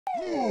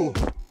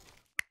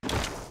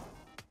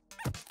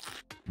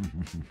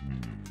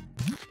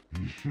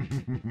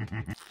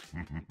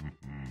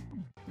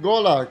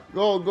Go, Lark.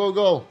 Go, go,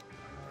 go.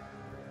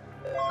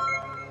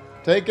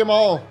 Take them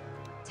all.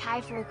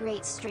 Time for a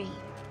great stream.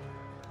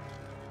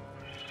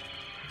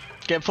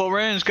 Get full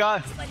runes,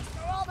 go.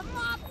 All the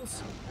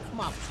marbles.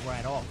 Marbles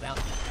right off, out.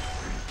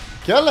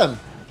 Kill him.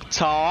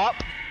 Top.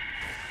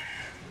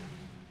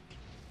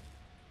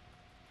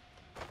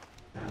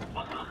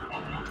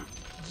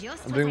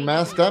 Just I'm doing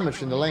mass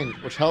damage in the lane,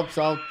 which helps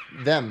out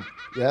them.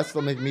 Yes,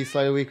 they'll make me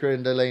slightly weaker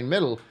in the lane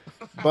middle.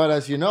 But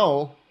as you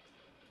know,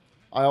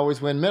 I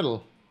always win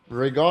middle,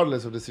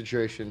 regardless of the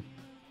situation.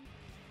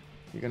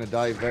 You're gonna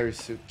die very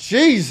soon.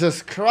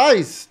 Jesus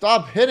Christ!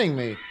 Stop hitting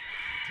me!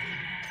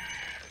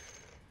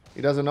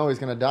 He doesn't know he's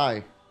gonna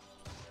die.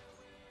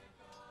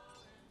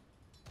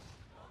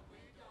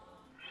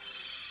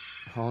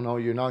 Oh no,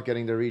 you're not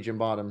getting the region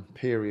bottom.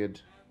 Period.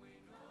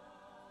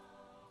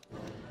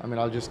 I mean,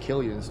 I'll just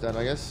kill you instead,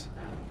 I guess.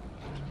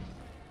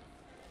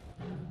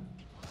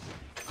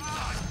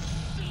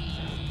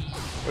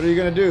 What are you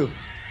gonna do?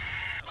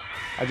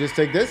 I just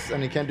take this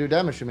and he can't do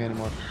damage to me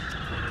anymore.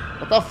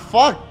 What the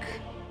fuck?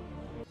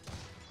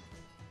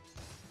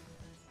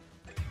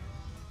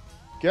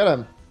 Get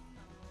him.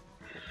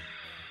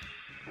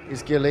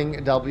 He's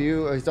killing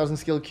W. He doesn't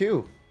skill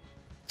Q.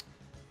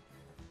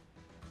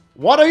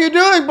 What are you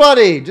doing,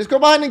 buddy? Just go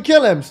behind and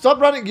kill him. Stop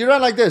running. You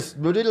run like this.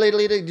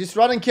 Just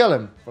run and kill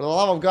him. For the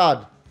love of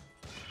God.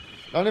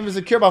 Don't even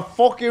secure my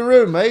fucking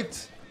room,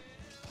 mate.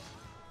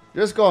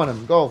 Just go on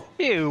him. Go.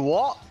 You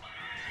what?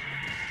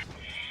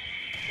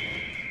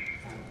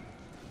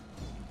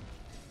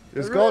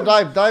 Just go.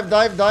 Dive, dive,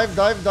 dive, dive,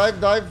 dive,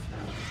 dive, dive.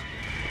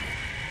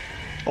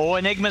 Oh,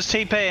 Enigma's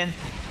TPing.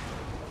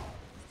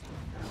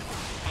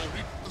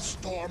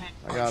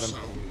 I got him.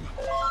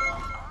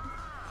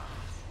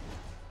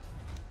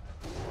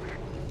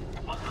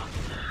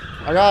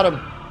 I got him.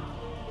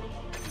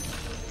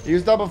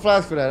 Use double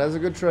flask for that. That's a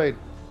good trade.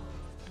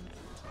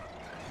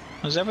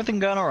 Is everything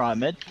going alright,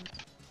 mid?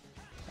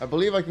 I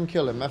believe I can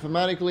kill him.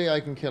 Mathematically, I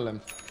can kill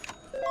him.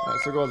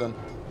 Alright, so go then.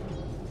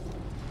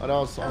 Oh, that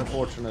was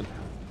unfortunate.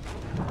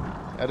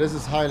 Yeah, this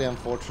is highly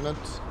unfortunate.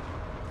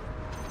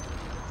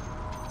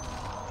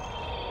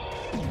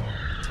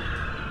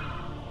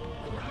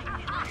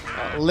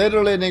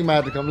 Literally Enigma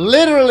had to come.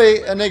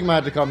 Literally Enigma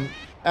had to come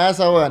as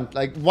I went.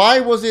 Like, why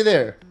was he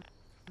there?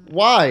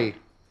 Why?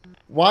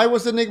 Why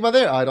was Enigma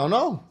there? I don't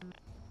know.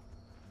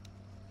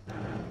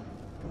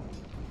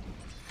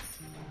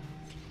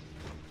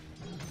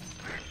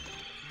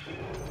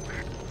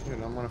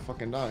 Dude, I'm gonna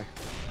fucking die.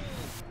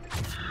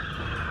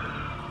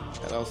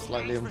 Yeah, that was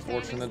slightly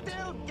unfortunate.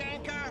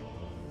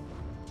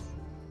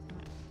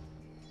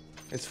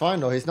 It's fine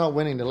though, he's not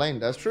winning the lane.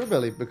 That's true,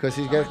 Billy, because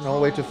he's got no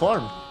way to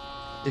farm.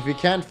 If he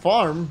can't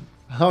farm,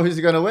 how is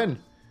he gonna win?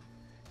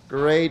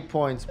 Great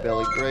points,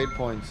 Billy, great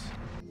points.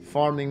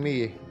 Farming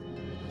me.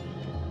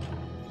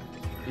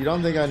 You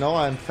don't think I know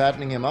I'm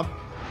fattening him up?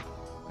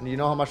 And you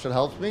know how much that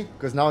helps me?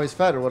 Because now he's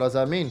fatter, what does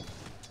that mean?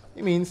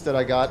 It means that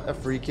I got a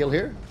free kill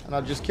here, and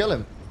I'll just kill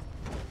him.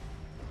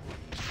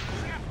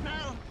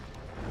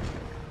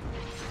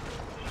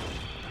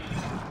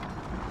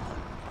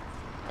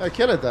 I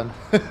kill it then.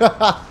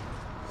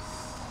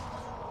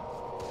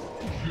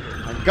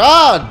 My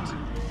God!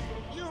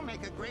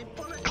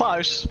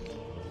 Close.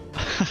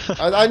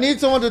 I need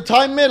someone to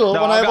time middle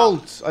when I have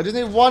ult. I just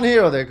need one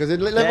hero there, because it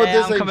live with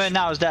this. I'm coming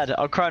now, it's dead.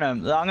 I'll chrono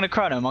him. I'm gonna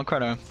chrono him, I'll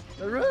chrono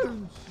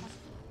him.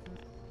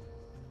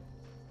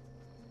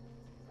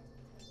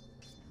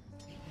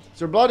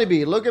 Sir Bloody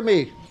Bee, look at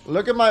me.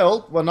 Look at my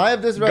ult. When I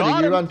have this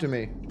ready, you run to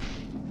me.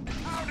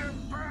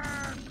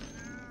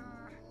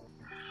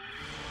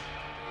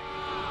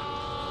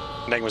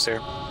 Enigma's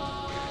here.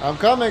 I'm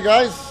coming,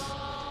 guys.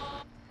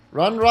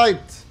 Run right.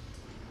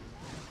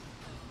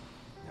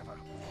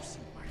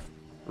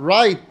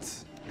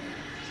 Right.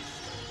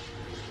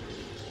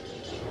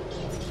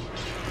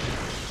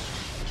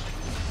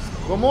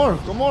 Go more,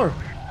 go more.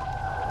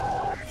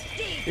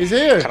 He's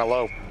here. Kind of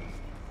low.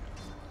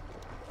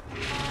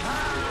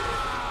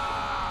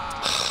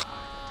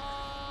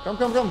 Come,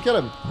 come, come, kill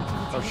him.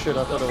 Oh shit,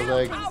 I thought it was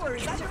egg.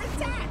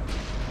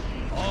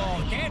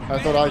 I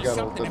thought I got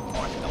ulted.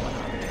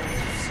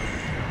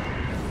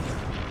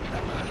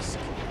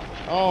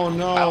 Oh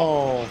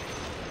no.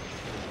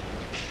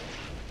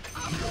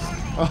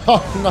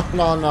 Oh no,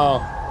 no,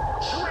 no.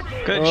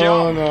 Good job.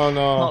 Oh no,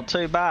 no. Not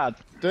too bad.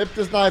 Dip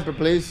the sniper,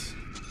 please.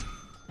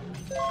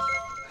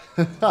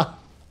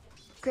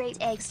 Great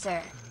egg,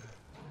 sir.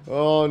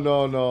 Oh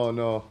no, no,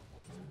 no.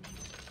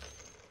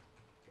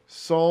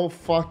 So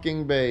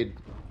fucking bait.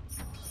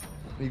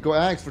 You go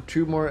axe for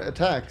 2 more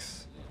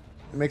attacks.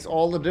 It makes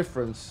all the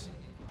difference.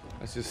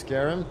 Let's just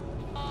scare him.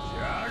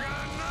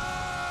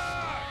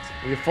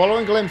 You're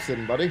following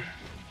Glimpsin, buddy.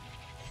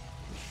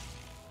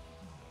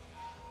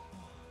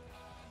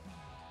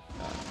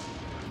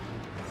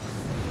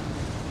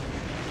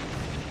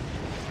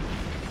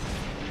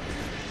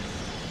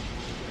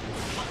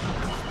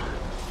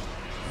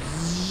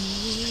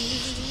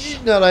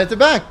 now. I have to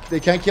back. They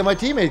can't kill my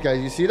teammate,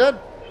 guys. You see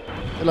that?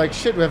 They're like,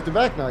 shit, we have to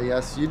back now.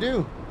 Yes, you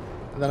do.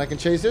 And then I can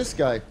chase this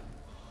guy.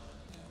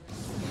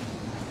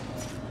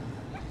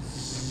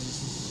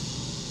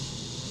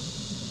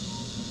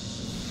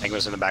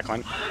 English in the back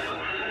line.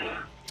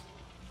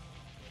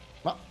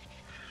 Well.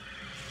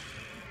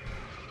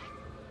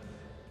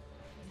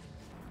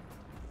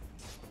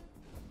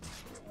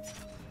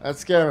 Let's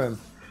scare him.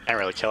 Can't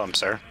really kill him,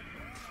 sir.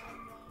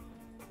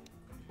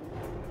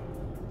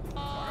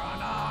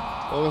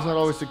 Well, it's not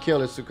always to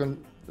kill, it's to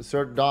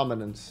assert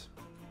dominance.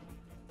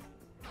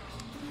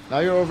 Now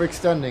you're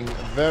overextending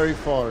very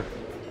far.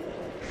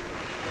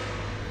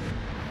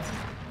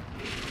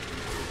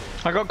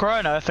 I got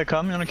Chrono if they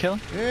come. You wanna kill?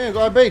 Yeah,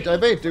 go, I bait,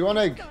 they go on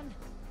egg.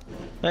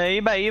 Yeah,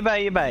 you bait, you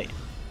bait, you bait.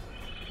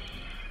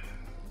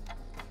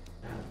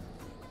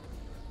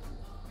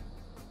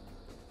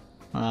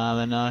 Ah,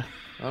 they know.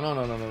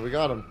 No, we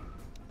got him.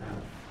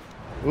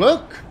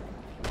 Look!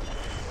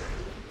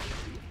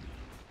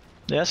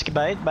 Yes,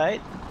 bait,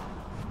 bait.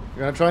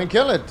 You're gonna try and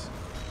kill it.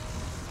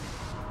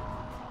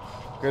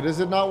 Okay, this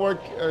did not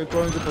work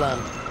according to plan.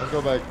 Let's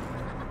go back.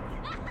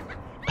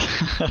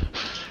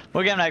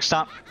 We'll get him next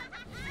time.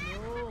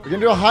 We can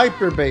do a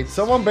hyper bait.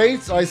 Someone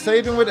baits, I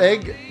save him with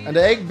egg, and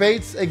the egg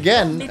baits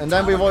again, and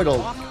then we avoid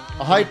all.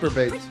 A hyper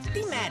bait.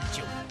 Pretty mad at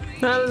you.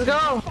 Now let's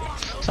go.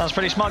 Sounds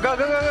pretty smart. Go,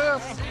 go,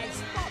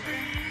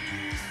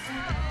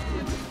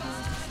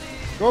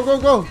 go, go,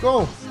 go.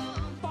 Go.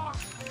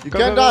 You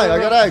can't die, I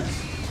got eggs.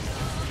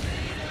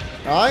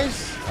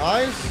 Nice,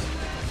 nice.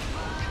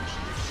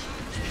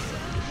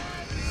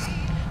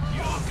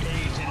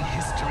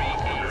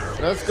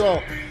 Let's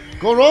go.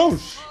 Go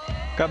Roche.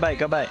 Go bait,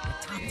 go bait.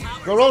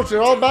 Go Roche,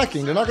 they're all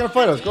backing. They're not gonna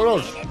fight us. Go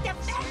Roche.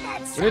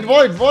 We need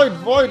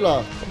Void,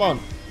 la. Come on.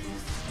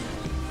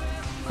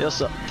 Yes,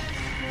 sir.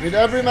 We need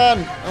every man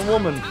and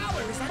woman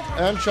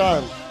and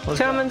child.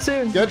 Coming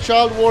soon. Get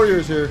child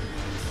warriors here.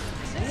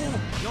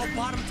 Your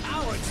bottom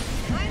tower is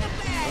kind of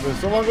bad. Okay,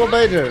 someone go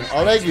bait here.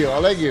 I'll egg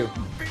you.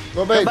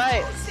 Go bait. Go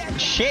bait.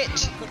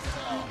 Shit.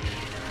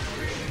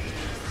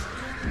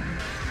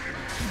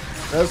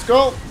 Let's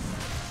go.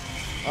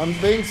 I'm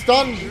being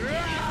stunned.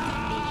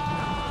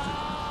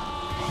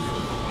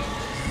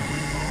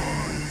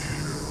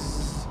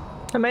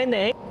 I'm in the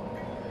egg.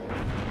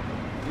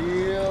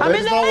 Yeah, I'm it's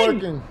in the not egg.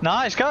 working.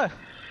 Nice, go.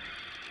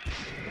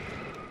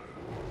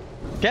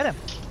 Get him.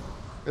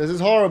 This is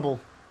horrible.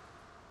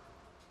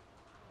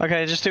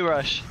 Okay, just do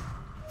rush.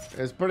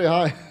 It's pretty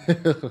high.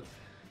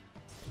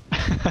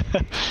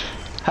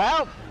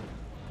 Help!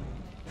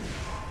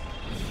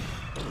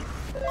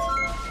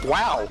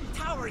 Wow.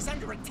 Tower is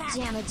under attack.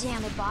 Jam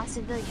it, boss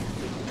civilian.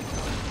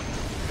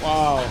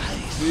 Wow,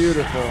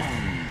 beautiful.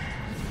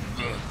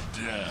 I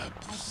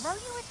throw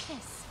you a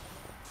kiss.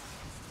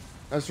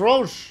 Let's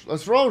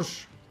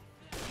Roche.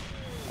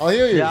 I'll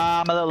heal you.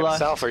 Yeah, I'm a little low.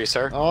 Sell for you,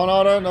 sir. Oh,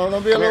 no,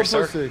 don't be a Come here, little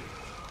sir. pussy.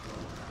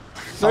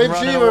 I'm Save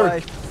running Sheever.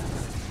 away.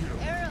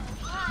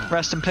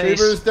 Rest in peace.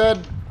 Sheever is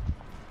dead.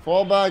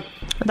 Fall back.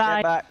 Get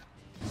back.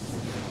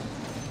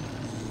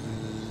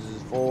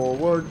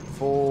 Forward.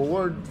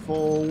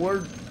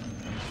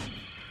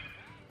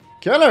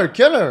 Kill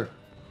her.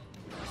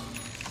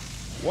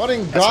 What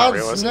in That's not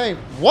real, God's is it? name?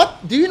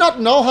 What? Do you not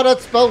know how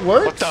that spell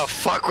works? What the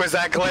fuck was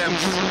that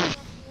glimpse?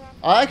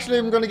 I actually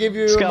am going to give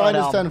you What's a going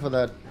minus on? 10 for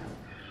that.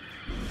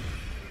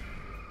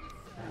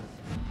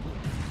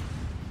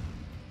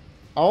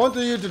 I want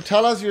you to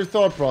tell us your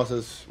thought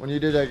process when you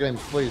did that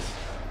glimpse, please.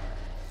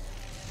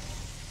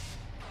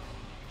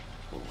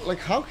 Like,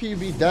 how can you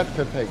be that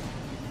Pepe?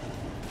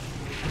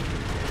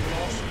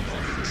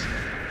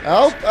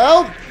 Help!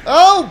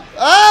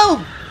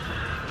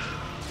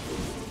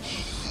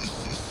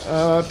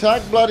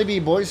 Attack Bloody Bee,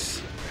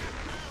 boys.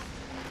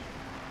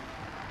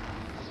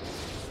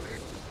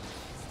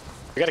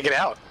 We gotta get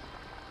out.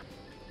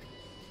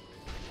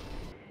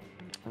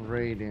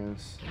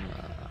 Radiance.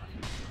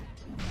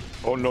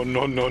 Oh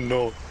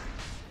no.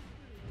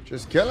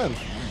 Just kill him.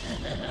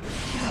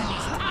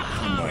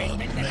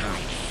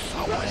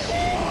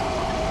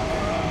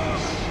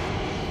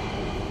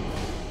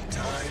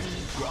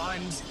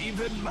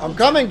 I'm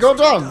coming, go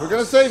down. We're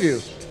gonna save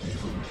you.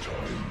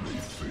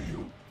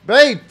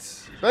 Bait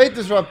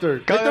disruptor.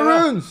 Take the go.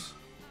 runes.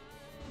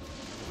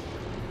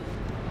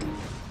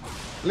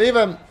 Leave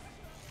him.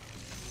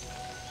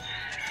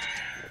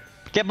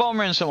 Get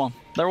bomber in someone.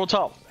 They're all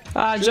top.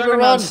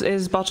 Juggernaut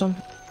is bottom.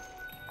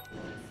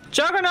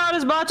 Juggernaut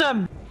is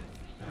bottom.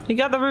 You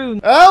got the rune.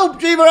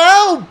 Help, Sheever,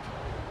 help!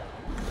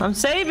 I'm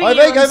saving I you.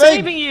 beg. I'm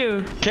saving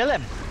you. Kill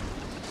him.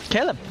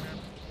 Kill him.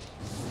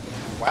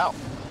 Wow.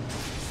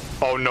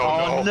 Oh no.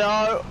 Oh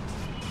no.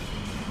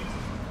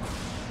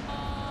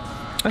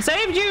 I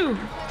saved you.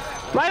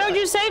 Why don't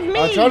you save me?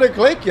 I tried to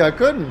click you, I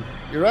couldn't.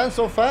 You ran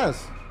so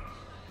fast.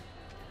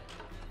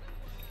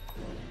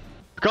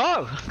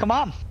 Go. Come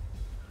on.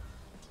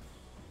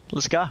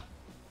 Let's go.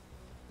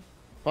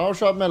 Power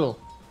shot middle.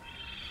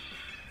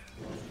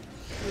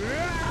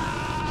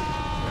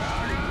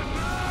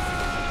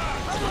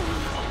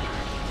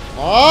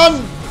 On!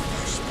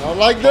 Not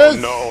like this!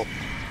 No.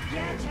 I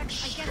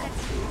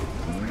guess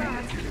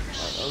That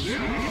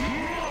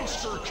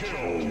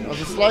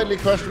was a slightly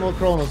questionable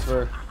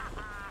Chronosphere.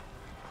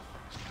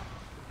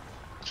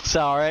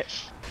 Sorry.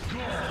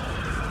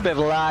 Bit of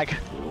a lag.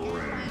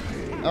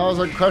 That was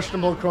a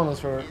questionable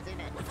Chronosphere.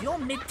 If your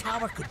mid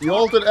tower could You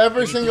ulted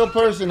every single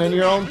person in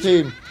your own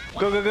team.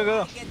 Go, go, go,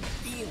 go. get the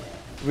feeling.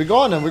 We go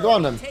on them, we go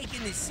on them.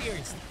 Taking this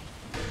seriously.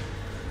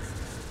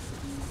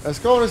 Let's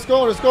go, let's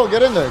go, let's go.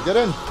 Get in there, get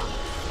in.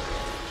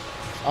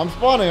 I'm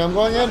spawning, I'm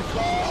going in.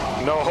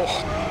 No.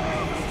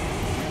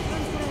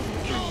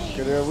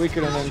 Okay, they're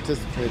weaker than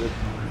anticipated.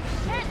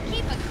 Can't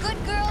keep a good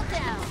girl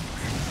down.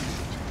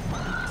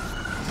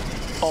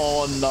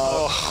 Oh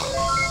no.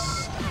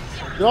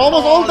 They're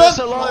almost all that's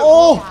dead. a lot.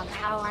 Oh,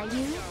 How are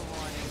you?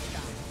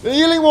 the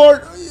healing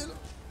ward.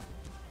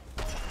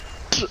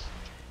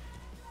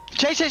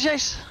 Chase, chase,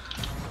 chase.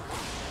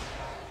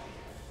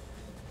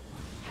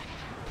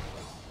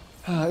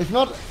 If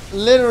not,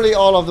 literally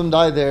all of them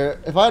died there.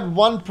 If I had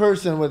one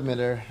person with me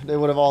there, they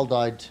would have all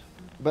died.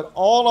 But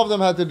all of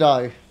them had to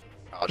die.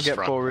 I'll just Get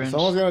run. 4 runes.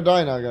 Someone's gonna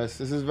die now, guys.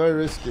 This is very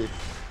risky.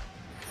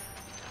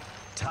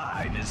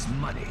 Time is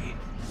money.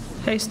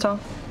 Haste top.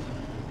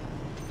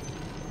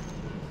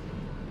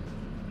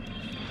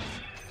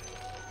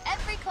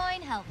 Every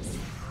coin helps.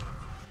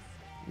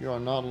 You are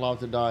not allowed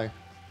to die.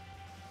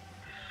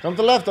 Come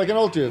to left, I can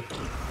ult you.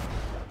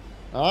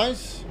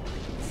 Nice.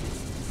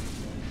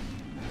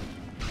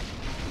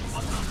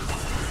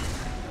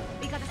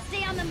 We gotta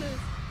stay on the move.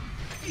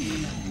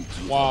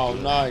 Wow,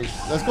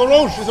 nice. Let's go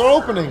Roche, it's our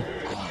opening.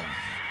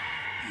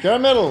 Get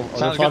middle. Oh, they're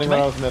Sounds good fighting to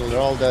me. right out middle. They're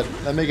all dead.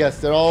 Let me guess,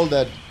 they're all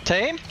dead.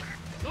 Team?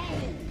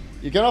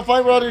 You cannot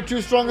fight without your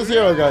 2 strongest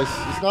hero, guys.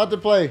 It's not the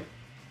play.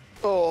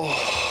 Oh.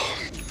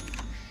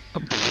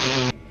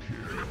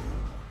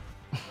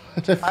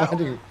 They're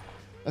fighting.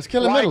 Let's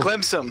kill him Why middle.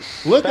 glimpse him?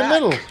 Look Back. at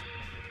middle.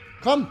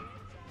 Come.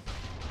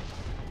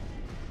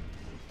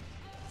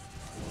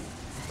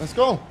 Let's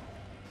go.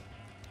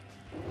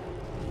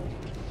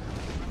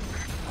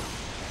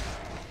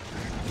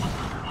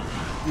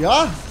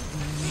 Yeah.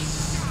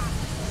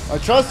 I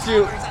trust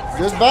you.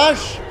 Just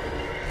bash.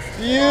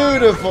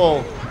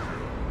 Beautiful.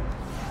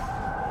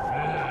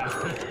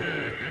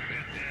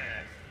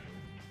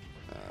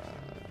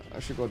 I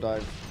should go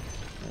dive.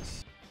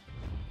 Yes.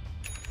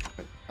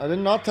 I did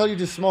not tell you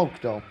to smoke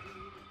though.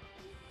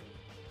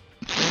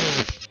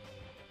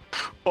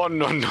 Oh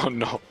no no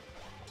no.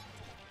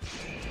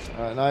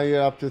 Alright, now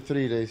you're up to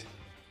 3 days.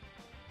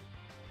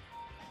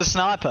 The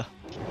sniper.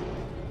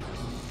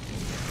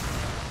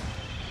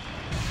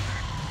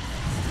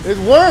 It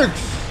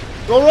works!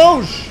 Go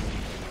Roche!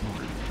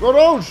 Go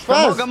Roche,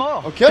 fast! Go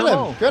Mohr. Oh, kill Go him!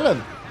 Mohr. Kill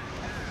him!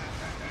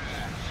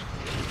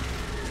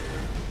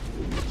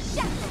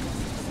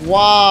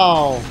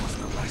 Wow!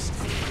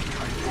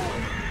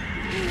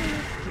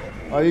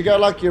 Oh, you got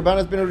lucky. Your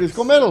banner's been reduced.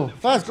 Go middle!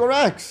 Fast! Go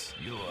Rax!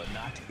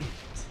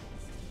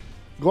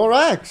 Go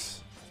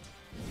Rax!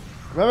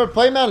 Remember,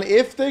 play man.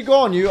 If they go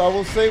on you, I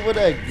will save with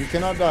egg. You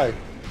cannot die.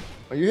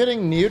 Are you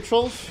hitting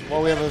neutrals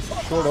while we have a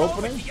short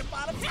opening? Your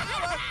bottom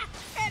tower.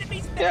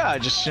 Enemies Yeah,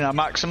 just, you know,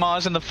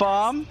 maximizing the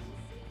farm.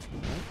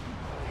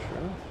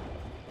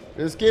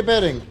 Just keep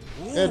hitting.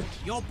 Ooh, Hit.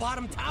 your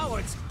bottom tower.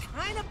 It's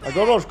kind of bad.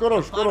 Go Roche, go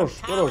Roche, go Bottom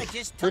Roche, go tower Roche.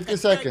 just took 50 a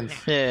seconds.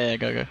 dirt Yeah,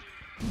 go, go. nap.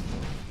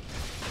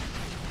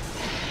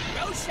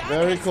 Roche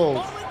Very has cool.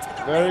 fallen to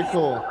the Very radio.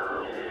 cool.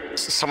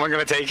 Is someone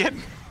gonna take it?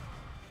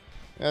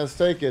 Yes,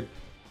 take it.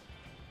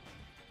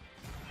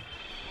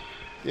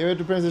 Give it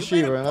to Princess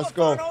You better Sheever and let's puff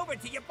go. on over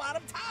to your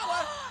bottom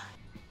tower.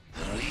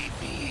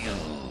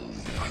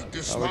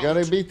 We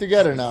gotta be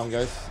together now,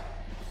 guys.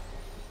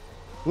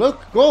 Look,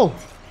 go!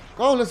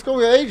 Go, let's go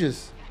with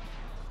Aegis.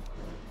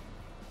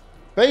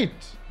 Bait!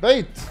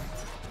 Bait!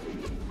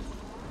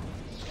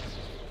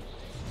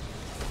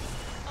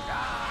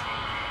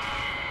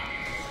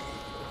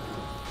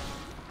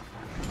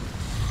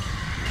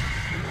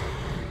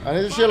 I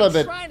need to chill a Bottom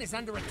bit. shrine is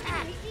under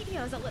attack.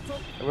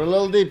 We're a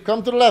little deep.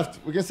 Come to the left.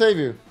 We can save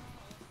you.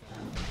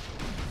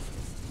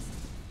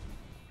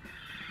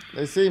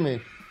 They see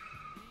me.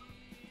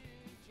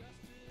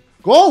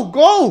 Go!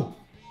 Go!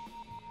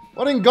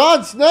 What in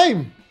God's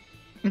name?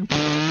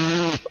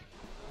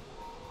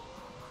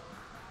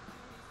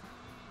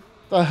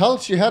 The hell?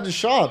 She had the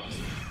shot.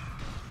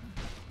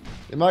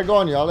 It might go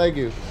on you. I'll egg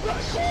you.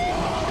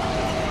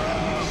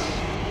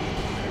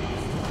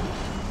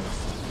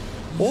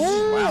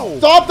 Wow.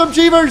 Stop them,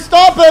 Cheever!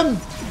 Stop him!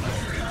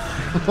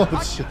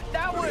 Oh, shit.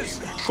 That was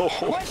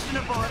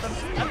questionable at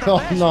the Oh,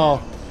 best.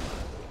 no.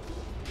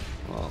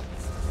 Well.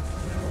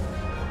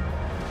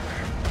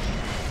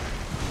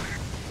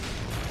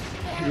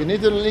 You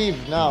need to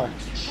leave now.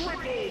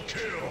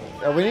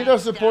 Yeah, we need our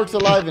supports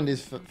alive in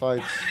these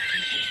fights.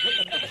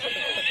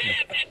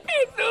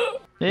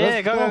 Yeah,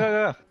 Let's go, go. go,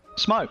 go, go.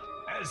 Smoke.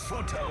 As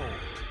foretold.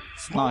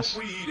 Smoke Nice.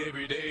 weed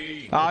every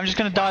day. I'm just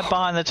gonna dive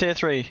behind the tier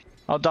 3.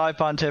 I'll dive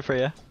behind tier 3,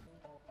 yeah?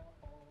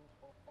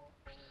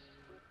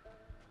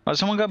 Oh,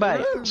 someone go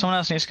bait. Someone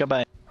else needs to go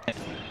bait.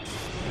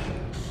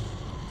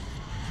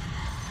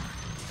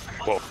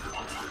 Whoa.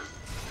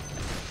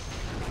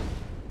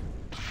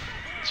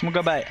 Someone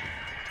go bait.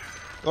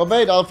 Go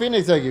bait, I'll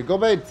Phoenix egg you. Go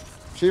bait.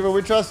 Sheever,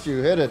 we trust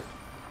you. Hit it.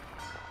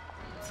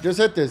 Just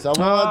hit this. I won't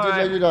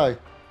let you die.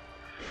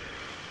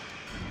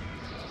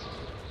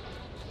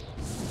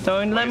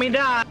 Don't let me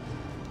die.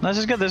 This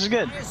is good, this is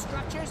good. Fire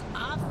structures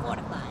are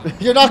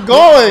fortified. You're not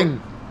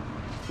going!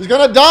 He's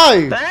gonna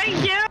die!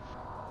 Thank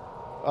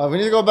you. We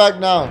need to go back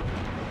now.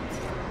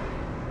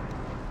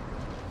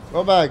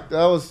 Go back.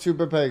 That was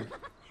super peg.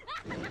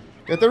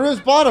 Get the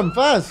roof's bottom,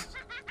 fast!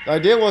 The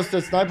idea was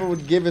the sniper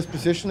would give his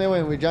position away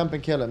and we jump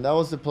and kill him. That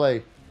was the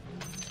play.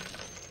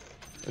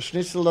 The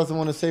Schnitzel doesn't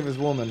want to save his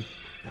woman.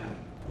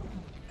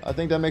 I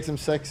think that makes him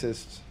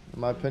sexist, in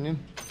my opinion.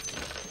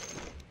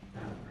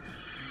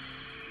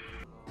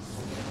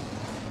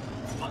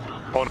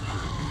 Oh,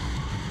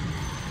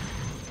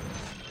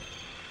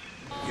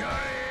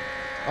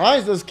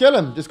 Nice, let's kill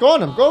him. Just go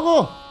on him. Go,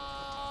 go.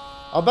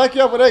 I'll back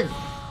you up with egg.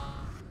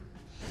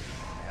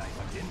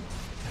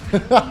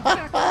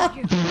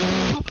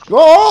 Go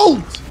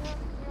ult!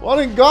 What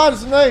in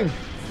God's name? It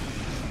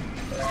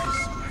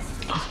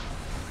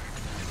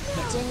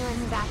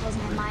genuinely baffles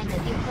my mind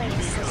that you play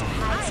as such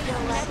high skill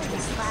level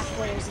and slash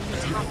players in the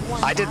top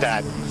 1. I did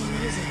that.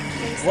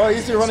 Why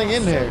is he running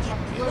in here?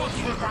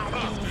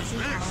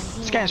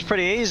 This game's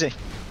pretty easy.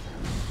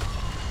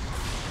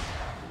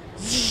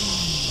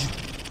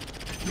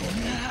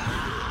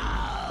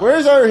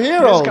 Where's our This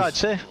heroes? guy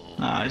too.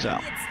 No, he's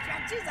out. Its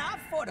structures are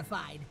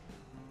fortified.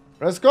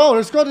 Let's go.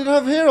 Let's go. They don't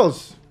have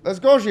heroes. Let's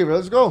go, Sheever.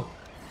 Let's go.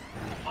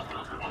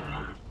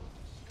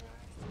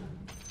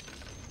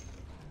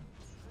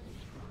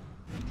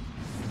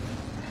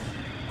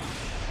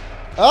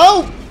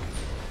 Oh!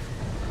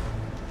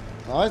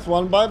 Nice.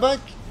 One buyback.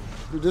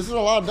 Dude, this is a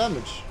lot of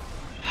damage.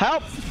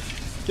 Help!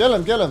 Kill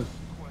him. Kill him.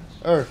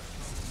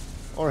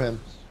 Or him.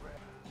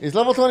 He's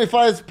level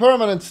 25. It's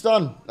permanent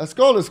stun. Let's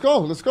go. Let's go.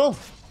 Let's go.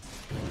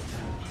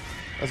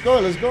 Let's go.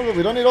 Let's go.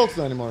 We don't need ults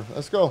anymore.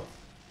 Let's go.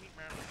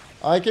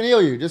 I can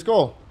heal you. Just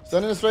go.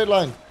 Stand in a straight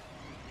line.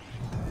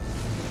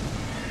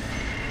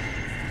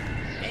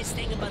 Best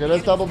thing about Okay, the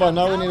let's double enemy's bind.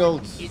 Now we top need tower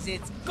ults. Is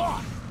it's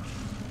gone.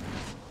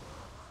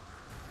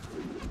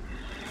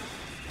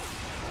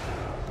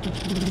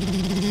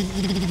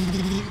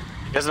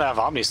 he doesn't have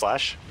Omni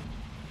Slash.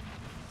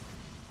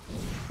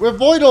 We're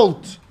void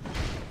ult.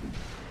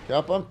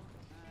 Cap him.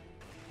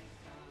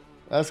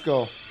 Let's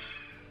go.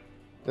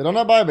 They don't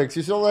have buybacks.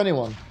 You sold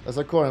anyone. That's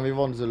a core and we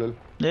won, Zulul.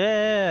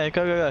 Yeah,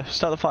 go, go, go.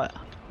 Start the fight.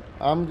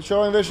 I'm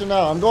showing vision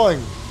now. I'm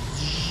going.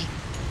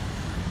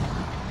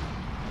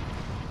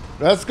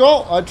 Let's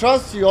go. I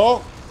trust you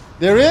all.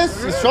 There he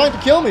is. He's trying to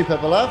kill me,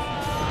 Pepperlaugh.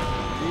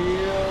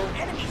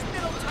 Enemy's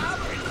middle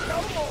tower is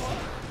no more.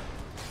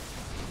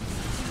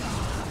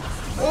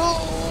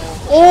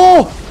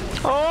 Oh!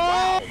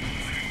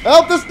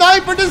 Help the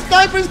sniper! The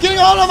sniper is killing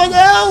all of us!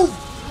 Help!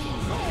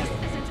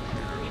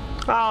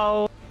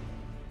 Oh.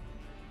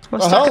 We're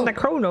The stuck hell? in the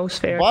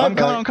Chronosphere. Why? I'm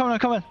coming, I'm coming, I'm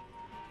coming.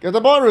 Get the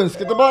bot runes!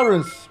 Get the bot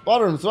runes!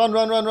 Bot runes! Run,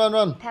 run, run, run,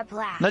 run!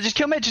 Pepla. No, just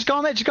kill mid, just go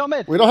on mid, just go on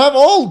mid. We don't have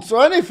ults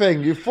or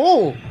anything, you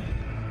fool!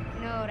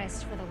 No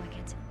rest for the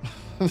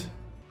wicked.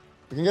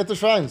 We can get the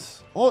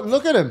shrines. Oh,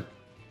 look at him!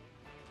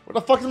 Where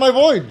the fuck is my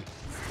void?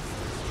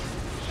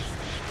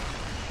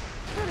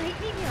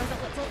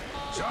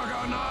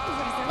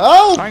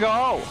 Help! Try and go,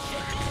 oh.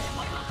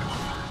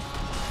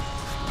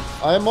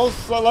 I am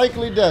most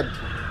likely dead.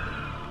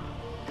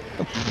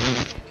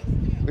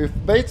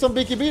 We've baited some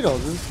BKB though,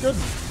 this is good.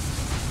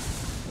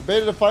 We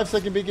baited a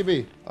 5-second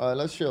BKB. Alright,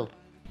 let's chill.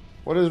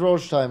 What is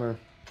Roach timer?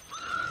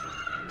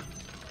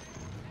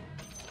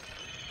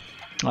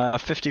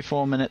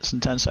 54 minutes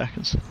and 10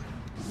 seconds.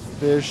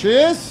 There she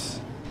is!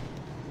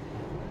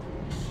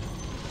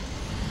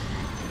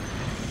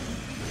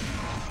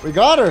 We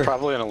got her!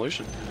 Probably an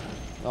illusion.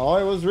 No,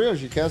 it was real,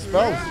 she cast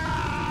spells.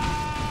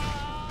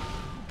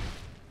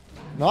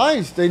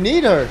 Nice, they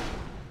need her!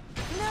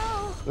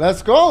 No.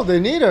 Let's go, they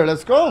need her,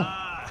 let's go!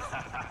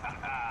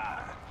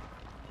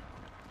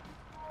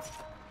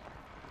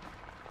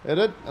 Hit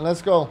it, and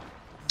let's go.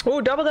 Oh,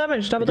 double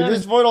damage, double You damage.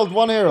 just void ult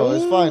one hero,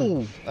 it's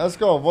fine. Let's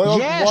go, void ult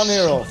Yes! one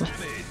hero.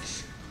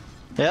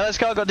 Yeah, let's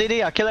go, got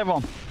DD, I kill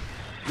everyone.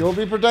 You'll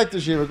be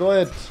protected, Sheever, go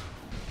ahead.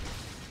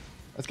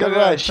 Let's get it Go,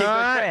 right. Sheep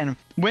Ukraine.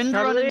 Wind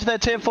run into their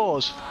tier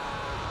 4s.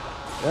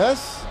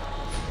 Yes?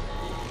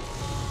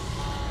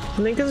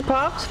 Link is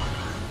popped.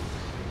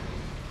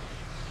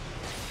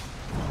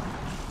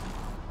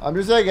 I'm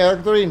just saying,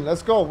 Eric Doreen,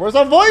 let's go. Where's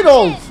our void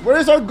ult? Where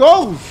is our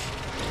ghost?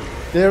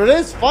 There it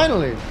is,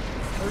 finally.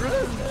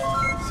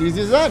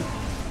 Sees that.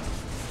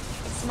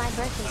 It's my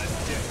birthday.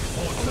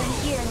 And I'm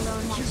here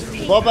alone next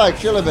week. Go back,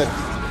 chill a bit.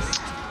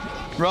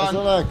 Run.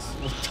 Relax.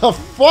 What the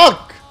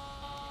fuck?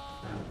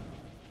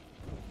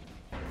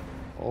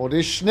 Oh,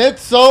 this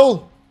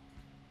schnitzel.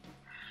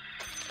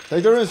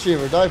 Take the rune,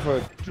 Sheever. Die for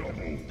it.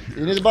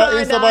 You need to buy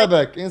insta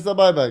buyback. Insta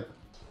buyback.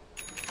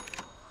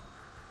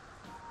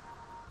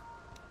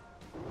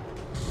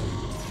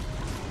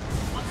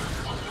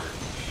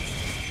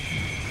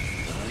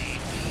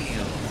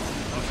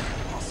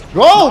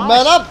 Go,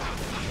 man up!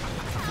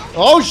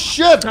 Oh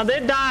shit! Now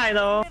they die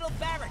though. Middle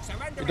barracks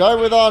are under Die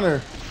with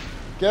honor.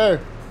 Care.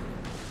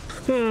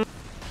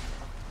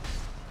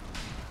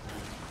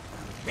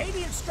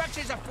 Radiant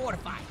structures are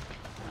fortified.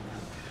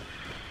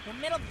 The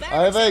middle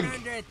I have barracks are egg.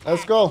 under attack.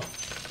 Let's go.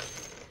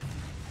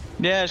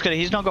 Yeah, it's good.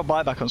 He's not got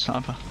buyback on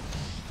sniper.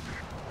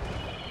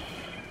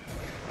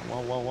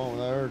 Whoa, whoa, whoa,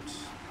 that hurts.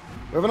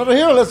 We have another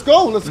hero. Let's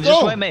go. Let's Just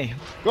go. wait me.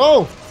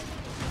 Go.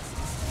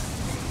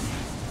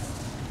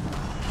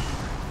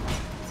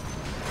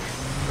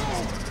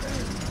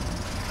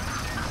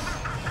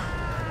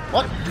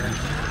 What?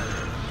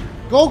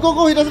 Go, go,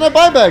 go. He doesn't have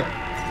buyback.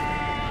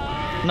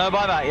 No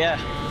buyback, yeah.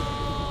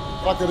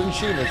 Fuck, I didn't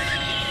shoot us.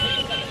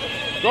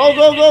 Go,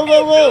 go, go,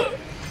 go, go.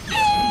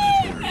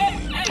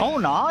 Oh,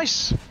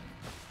 nice.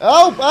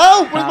 Help,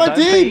 help. Where's Nah, my don't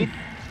team? feed.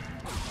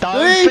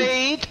 Don't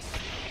Feed. feed.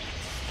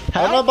 I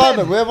have no Help buyback.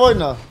 him. We have void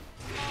now.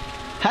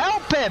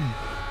 Help him.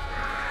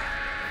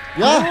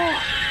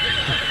 Yeah.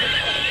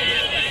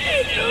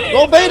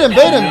 Go bait him,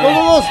 bait him. Go,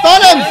 go, go.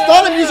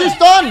 Stun him, use your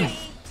stun.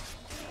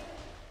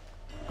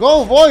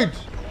 Go, void.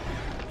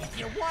 If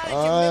you want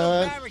your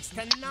middle barracks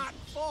to not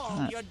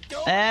fall, you're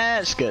doomed.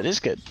 It's good, it's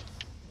good.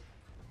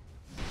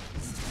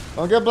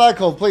 Don't get black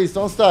hole, please.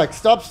 Don't stack.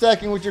 Stop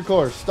stacking with your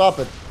core. Stop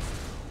it.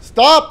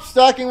 Stop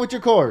stacking with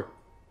your core.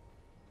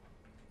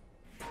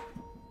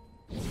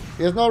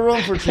 He has no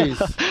room for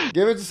cheese.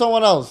 Give it to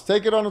someone else.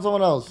 Take it on to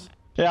someone else.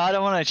 Yeah, I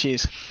don't want no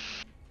cheese.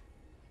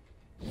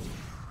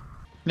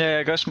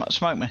 Yeah, go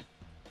smoke me.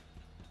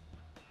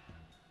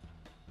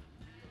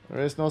 There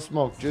is no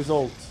smoke, just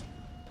ult.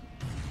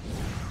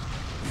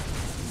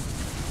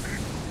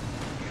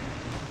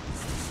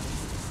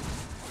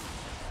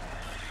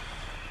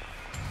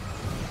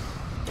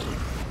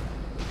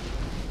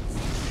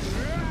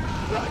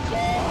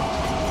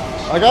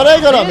 I got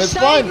egg on him, You it's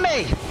saved fine.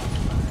 me.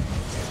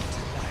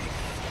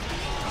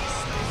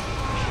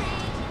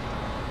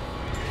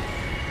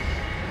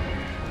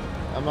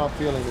 I'm not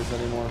feeling this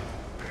anymore.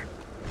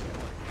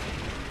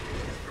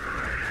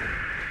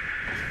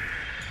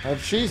 I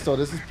have cheese though,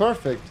 this is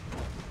perfect.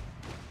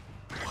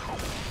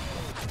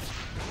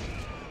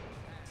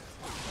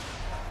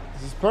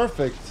 This is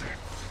perfect.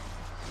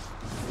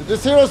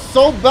 This hero's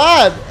so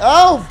bad!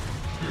 Ow!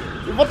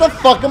 What the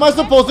fuck am I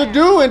supposed to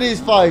do in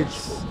these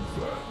fights?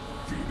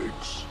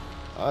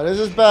 This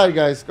is bad,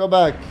 guys. Go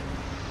back.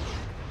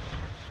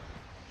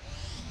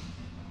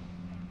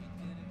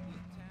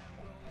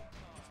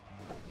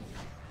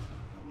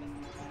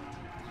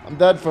 I'm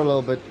dead for a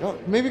little bit. Oh,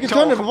 maybe we can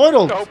turn it for Void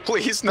ult. No,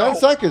 please, 10 no.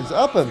 seconds.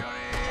 Up him.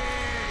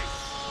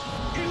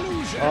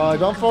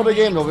 Don't throw the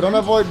game though. We don't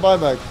have Void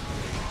buyback.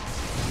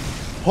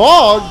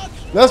 Hog!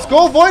 Let's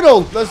go, Void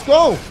ult. Let's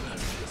go.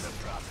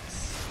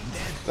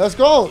 Let's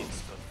go.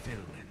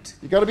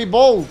 You gotta be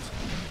bold.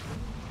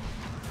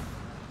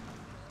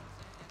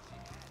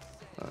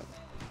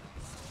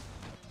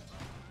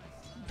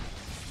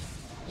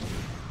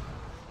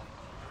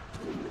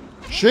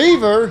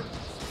 Sheever.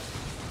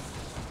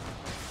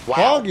 Wow.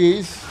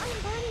 Hoggies.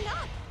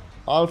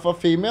 Alpha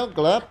female.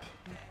 Glap.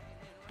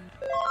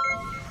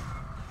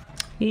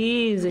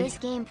 Easy. This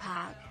game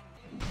pog.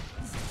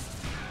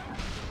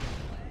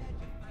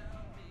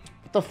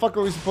 What the fuck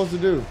are we supposed to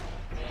do?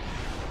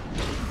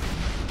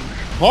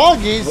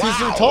 Hoggies? He's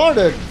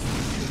retarded.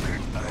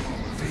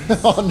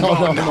 Oh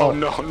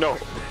no.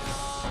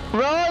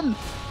 Run!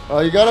 Oh,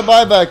 you gotta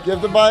buy back. You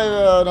have to buy.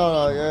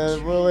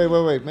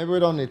 No. Wait. Maybe we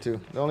don't need to.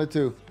 Only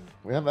two.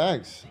 We have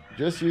eggs.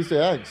 Just use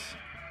the eggs.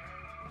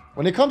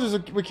 When he comes,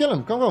 we kill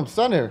him. Come,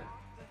 stand here.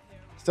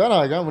 Stand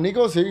high, gun. When he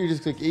goes here, you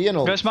just click E and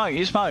ult. Go smoke,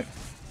 you smoke.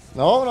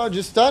 No,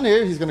 just stand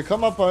here. He's gonna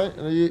come up right.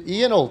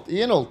 E and ult.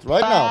 E and ult.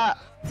 Right now.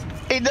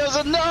 He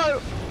doesn't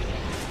know!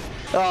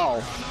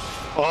 Oh.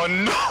 Oh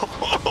no!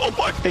 Oh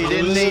my He god.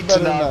 didn't This is need better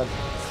to than know. that.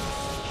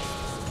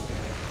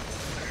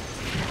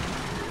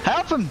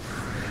 Help him!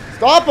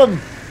 Stop him.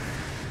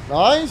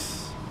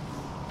 Nice.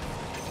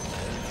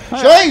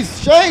 Alright.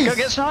 Chase! Go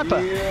get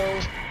sniper.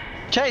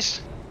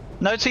 Chase.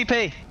 No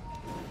TP.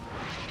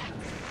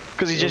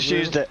 Because he just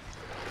used it.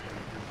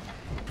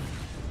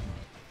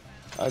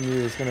 I knew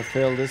he was gonna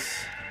fail this.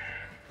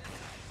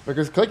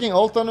 Because clicking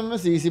ult on him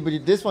is easy,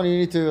 but this one you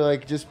need to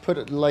like just put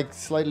it like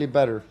slightly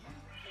better.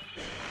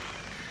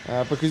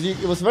 Because it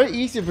was very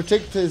easy to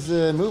predict his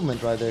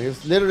movement right there. He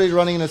was literally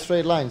running in a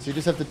straight line, so you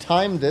just have to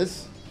time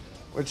this,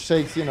 which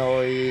takes, you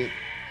know,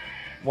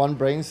 one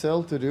brain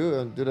cell to do,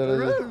 and do that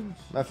as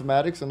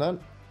mathematics and that.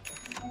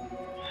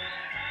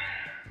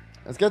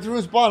 Let's get to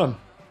room's bottom.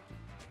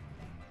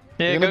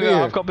 Yeah, You're go, gonna be go.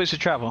 here. I've got boost of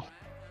travel.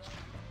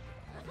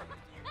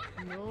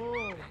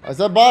 It's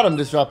that bottom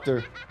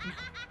disruptor.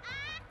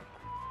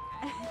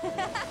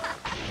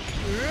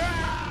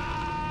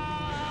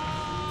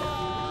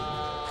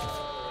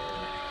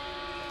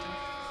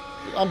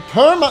 I'm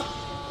perma.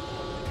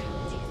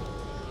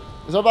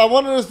 So I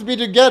wanted us to be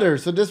together,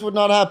 so this would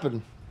not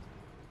happen.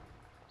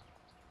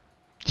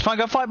 It's fine,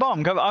 go fight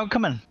bomb. Go, I'm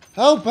coming.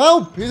 Help!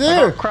 Help! He's I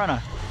here! got Chrono.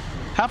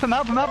 Help him,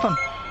 help him, help him.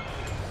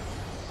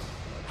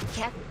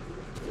 Yep.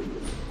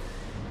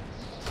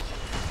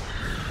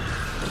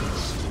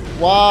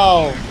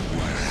 Wow!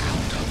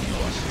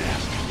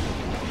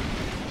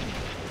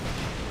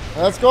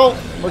 Let's go.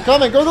 We're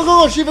coming. Go, go,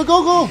 go, go. Sheever,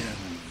 go, go.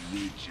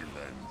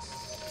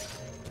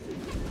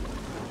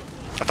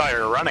 I thought you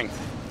were running.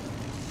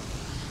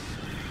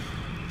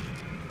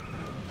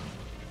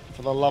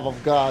 For the love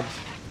of God.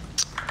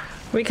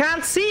 We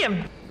can't see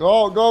him.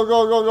 Go, go,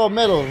 go, go, go.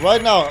 Middle.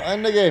 Right now.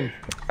 End the game.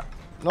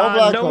 No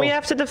black don't hole. we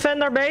have to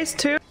defend our base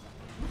too?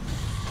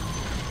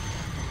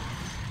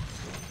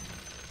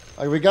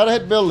 Like, we gotta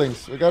hit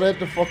buildings. We gotta hit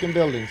the fucking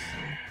buildings.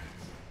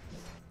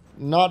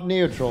 Not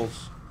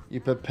neutrals.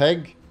 You put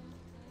peg.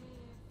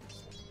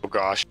 Oh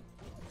gosh.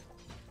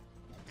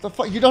 The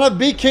fuck? You don't have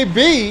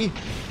BKB?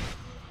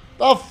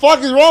 The fuck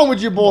is wrong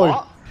with you, boy?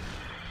 What?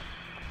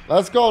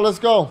 Let's go, let's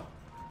go.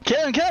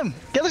 Kill him, kill him.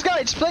 Kill this guy,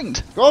 it's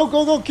blinked. Go,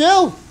 go, go,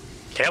 kill!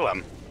 Kill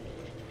him.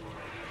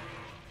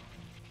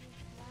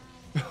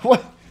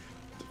 What?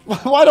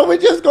 Why don't we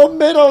just go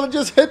middle and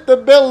just hit the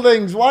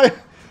buildings? Why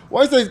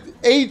is there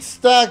 8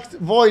 stacked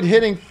void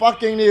hitting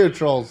fucking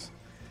neutrals?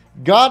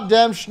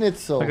 Goddamn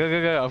schnitzel. Go, go,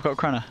 go, go. I've got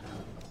Chrono.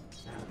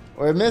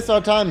 We missed our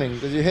timing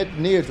because you hit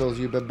neutrals,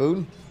 you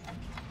baboon.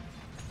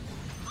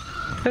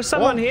 There's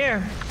someone What?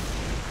 here.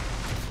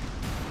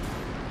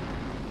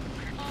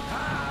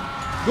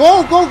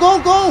 Go, go,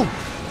 go, go!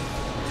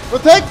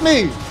 Protect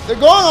me! They're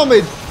going on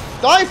me!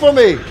 Die for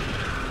me!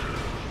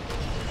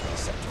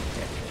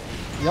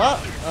 Yeah?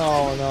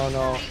 Oh, no,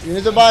 no. You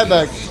need to buy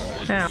back.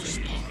 Yeah.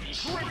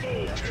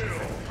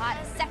 Caught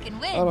a second I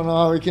win. don't know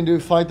how we can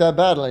fight that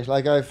badly.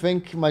 Like, I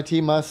think my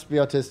team must be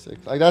autistic.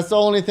 Like, that's the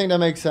only thing that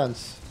makes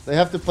sense. They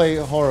have to play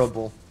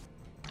horrible.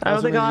 I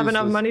don't think I'll have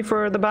enough useless. money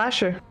for the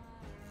basher.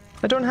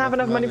 I don't have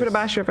enough money for the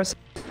basher.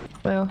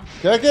 Well,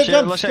 Get Shit,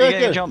 jump, watch out, you're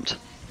getting get. jumped.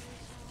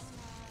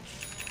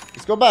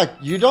 Let's go back.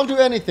 You don't do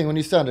anything when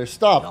you stand there.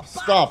 Stop,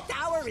 stop,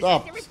 Tower is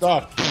stop, under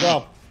stop,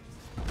 stop.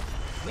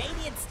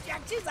 Radiant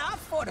structures are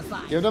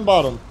fortified. Give them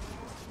bottom.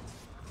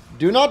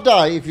 Do not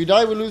die. If you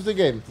die, we lose the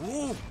game.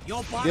 Ooh,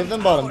 your bottom Give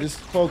them bottom. tower's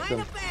Just poke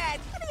kinda them. bad.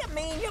 What do you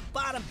mean your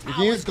bottom You can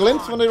tower's use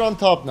glimpse gone? when they're on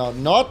top now.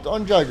 Not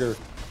on Jugger.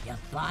 Your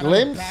bottom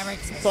Glimpse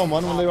barracks is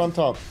someone when they're on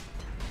top.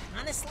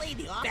 Honestly,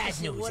 the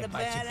opposite would have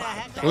been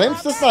a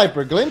Glimpse the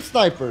sniper. Glimpse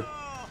sniper.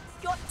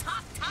 Your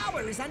top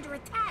tower is under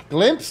attack.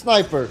 Glimpse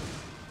sniper.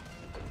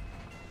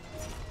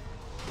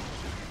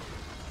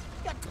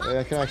 Your top Yeah,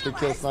 I can actually tower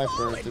kill has sniper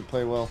fallen. if they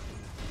play well.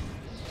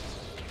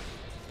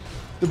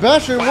 The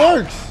basher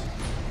works.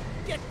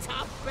 Your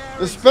top The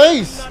barracks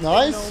space. nothing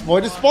Nice. no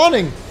Void is more.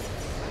 spawning.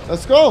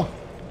 Let's go.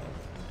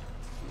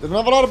 They don't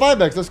have a lot of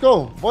buybacks. Let's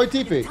go. Void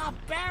TP. Top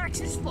barracks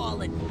has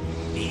fallen.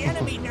 The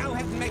enemy now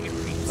have mega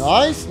creeps.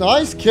 Nice,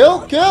 nice. Kill, All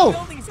the kill.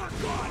 buildings are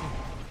gone.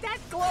 That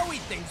glowy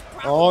thing's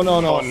probably Oh, no,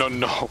 Oh no. no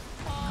no.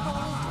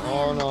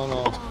 Oh, no,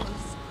 no.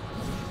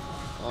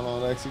 Oh, no.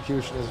 The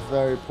execution is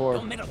very poor.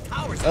 your middle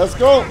towers. Let's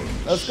go.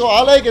 Let's go.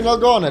 I'll egg and I'll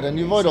go on it. And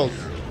you void ult.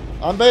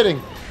 I'm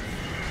baiting.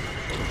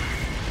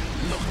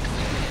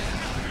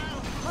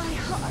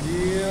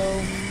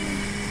 Deal.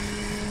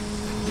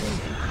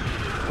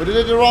 We did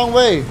it the wrong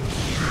way.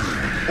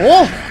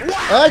 Oh!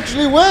 I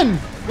actually win.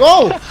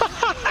 Go.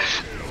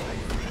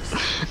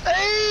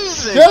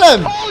 Easy! Kill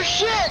him. Oh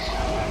shit!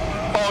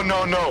 Oh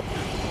no no.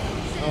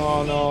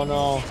 Oh, no,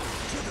 no.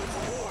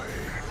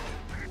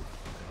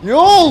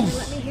 Yules!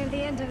 Let me hear the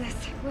end of this,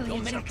 will Your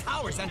you, middle Jack?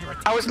 towers under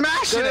attack. I was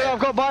mashing Go, it. I've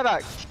got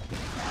buyback.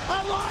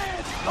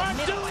 Alliance, Your I'm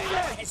middle doing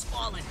tower it. has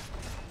fallen.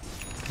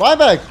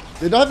 Buyback.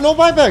 They don't have no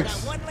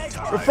buybacks. One less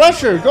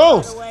Refresher,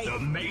 go. The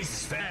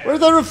mace fair. Where's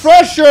the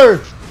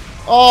refresher?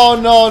 Oh,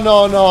 no,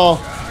 no, no.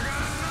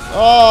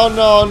 Oh,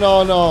 no,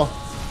 no, no.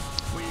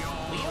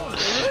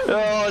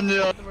 Oh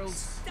no.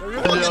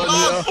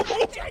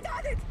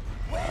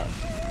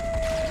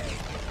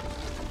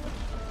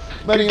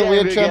 Betting Good a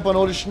weird game, champ good on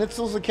Oda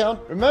Schnitzel's account.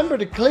 Remember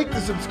to click the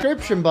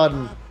subscription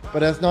button. But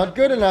that's not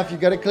good enough. You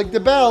gotta click the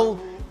bell.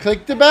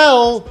 Click the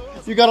bell.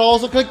 You gotta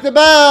also click the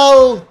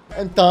bell.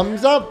 And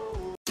thumbs up.